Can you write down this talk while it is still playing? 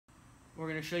we're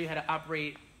going to show you how to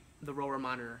operate the rower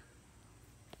monitor.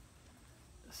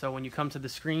 So when you come to the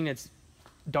screen, it's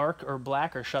dark or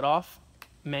black or shut off.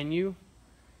 Menu.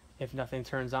 If nothing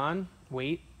turns on,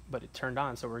 wait, but it turned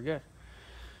on, so we're good.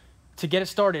 To get it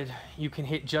started, you can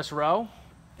hit just row,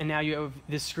 and now you have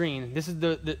this screen. This is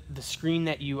the screen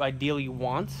that you ideally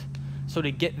want. So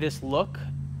to get this look,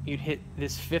 you'd hit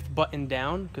this 5th button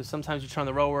down, because sometimes you turn on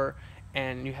the rower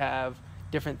and you have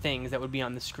different things that would be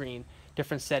on the screen,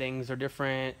 different settings or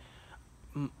different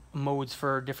modes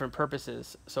for different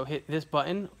purposes. So hit this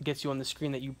button, gets you on the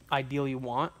screen that you ideally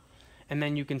want, and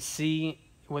then you can see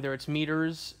whether it's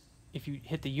meters. If you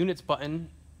hit the units button,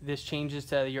 this changes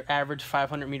to your average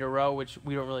 500 meter row, which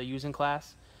we don't really use in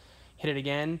class. Hit it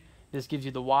again, this gives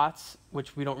you the watts,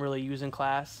 which we don't really use in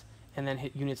class, and then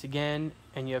hit units again,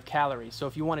 and you have calories. So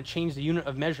if you want to change the unit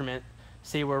of measurement,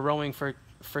 say we're rowing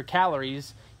for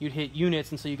calories, you'd hit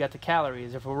units until you got the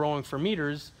calories. If we're rowing for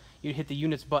meters, you'd hit the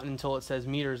units button until it says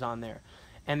meters on there.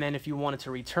 And then if you wanted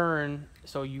to return,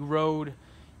 so you rowed,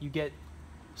 you get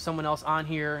someone else on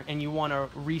here, and you want to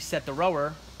reset the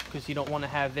rower, because you don't want to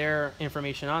have their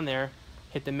information on there,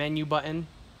 hit the menu button,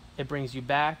 it brings you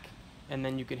back, and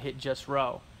then you could hit just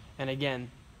row. And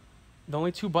again, the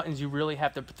only 2 buttons you really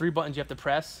have to, 3 buttons you have to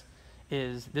press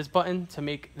is this button to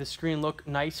make the screen look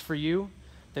nice for you,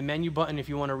 the menu button if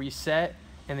you want to reset,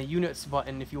 and the units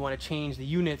button if you want to change the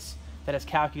units that it's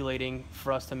calculating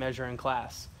for us to measure in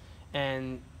class.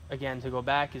 And again, to go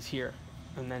back is here,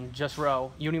 and then just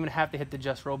row. You don't even have to hit the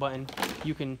just row button.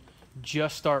 You can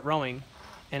just start rowing,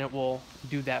 and it will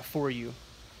do that for you.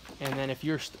 And then if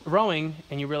you're rowing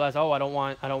and you realize, oh, I don't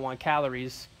want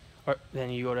calories, then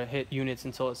you go to hit units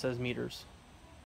until it says meters.